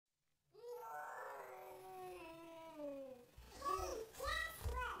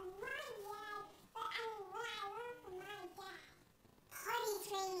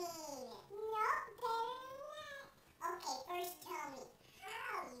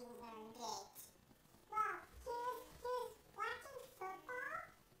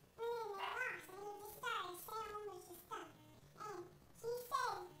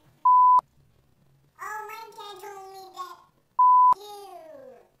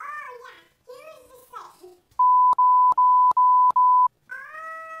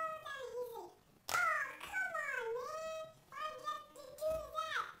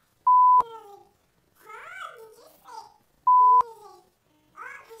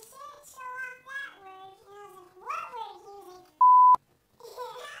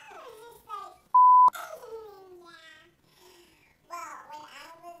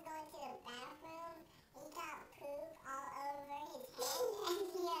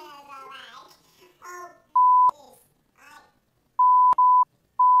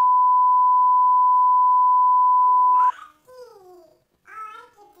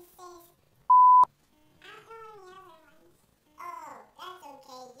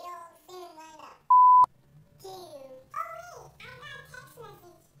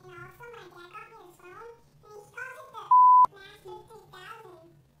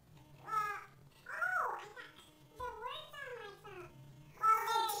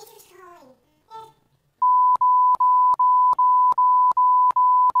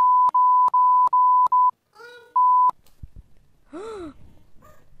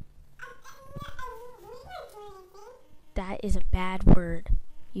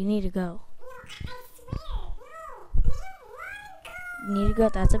You need to go. You need to go.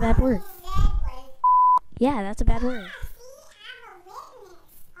 That's a bad word. Yeah, that's a bad word.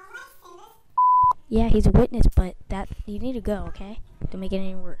 Yeah, he's a witness, but you need to go, okay? Don't make it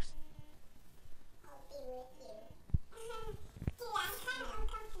any worse.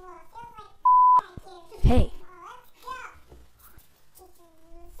 Hey.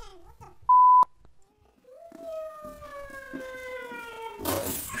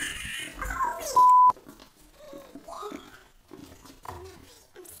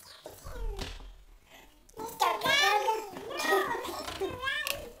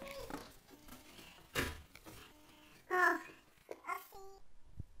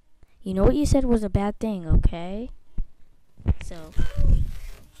 You know what you said was a bad thing, okay? So.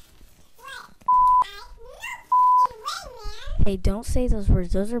 Hey, don't say those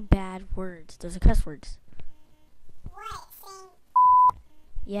words. Those are bad words. Those are cuss words.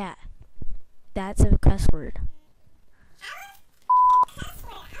 Yeah. That's a cuss word.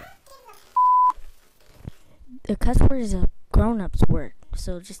 The cuss word is a grown-up's word,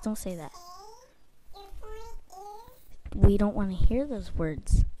 so just don't say that. We don't want to hear those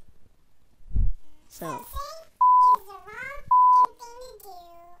words. So.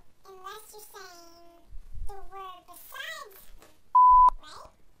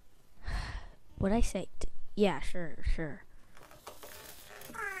 What'd I say? Yeah, sure.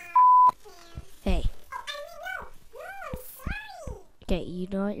 Hey. Okay, you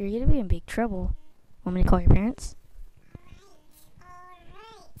know what? You're gonna be in big trouble. Want me to call your parents?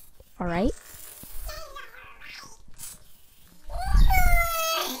 Alright?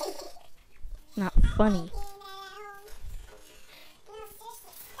 Not funny.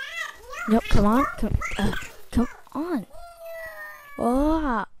 Nope, come on. Come on.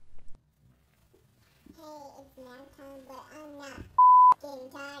 Oh. Hey, it's nap time, but I'm not getting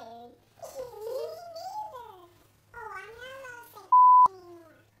tired. Oh, I'm not allowed to say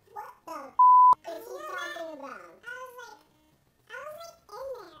anymore. What the is he talking about? I was like in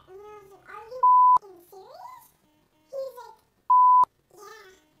there, and I was like, are you serious? He's like, yeah.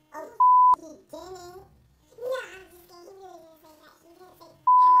 Oh, he didn't. No, I'm just kidding. He really didn't say that. He didn't say at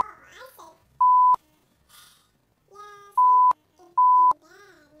all. I said, yeah, so it's bad,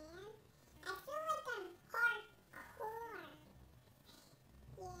 man. I feel like I'm hardcore.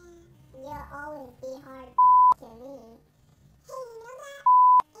 Yeah, you'll always be hard to me.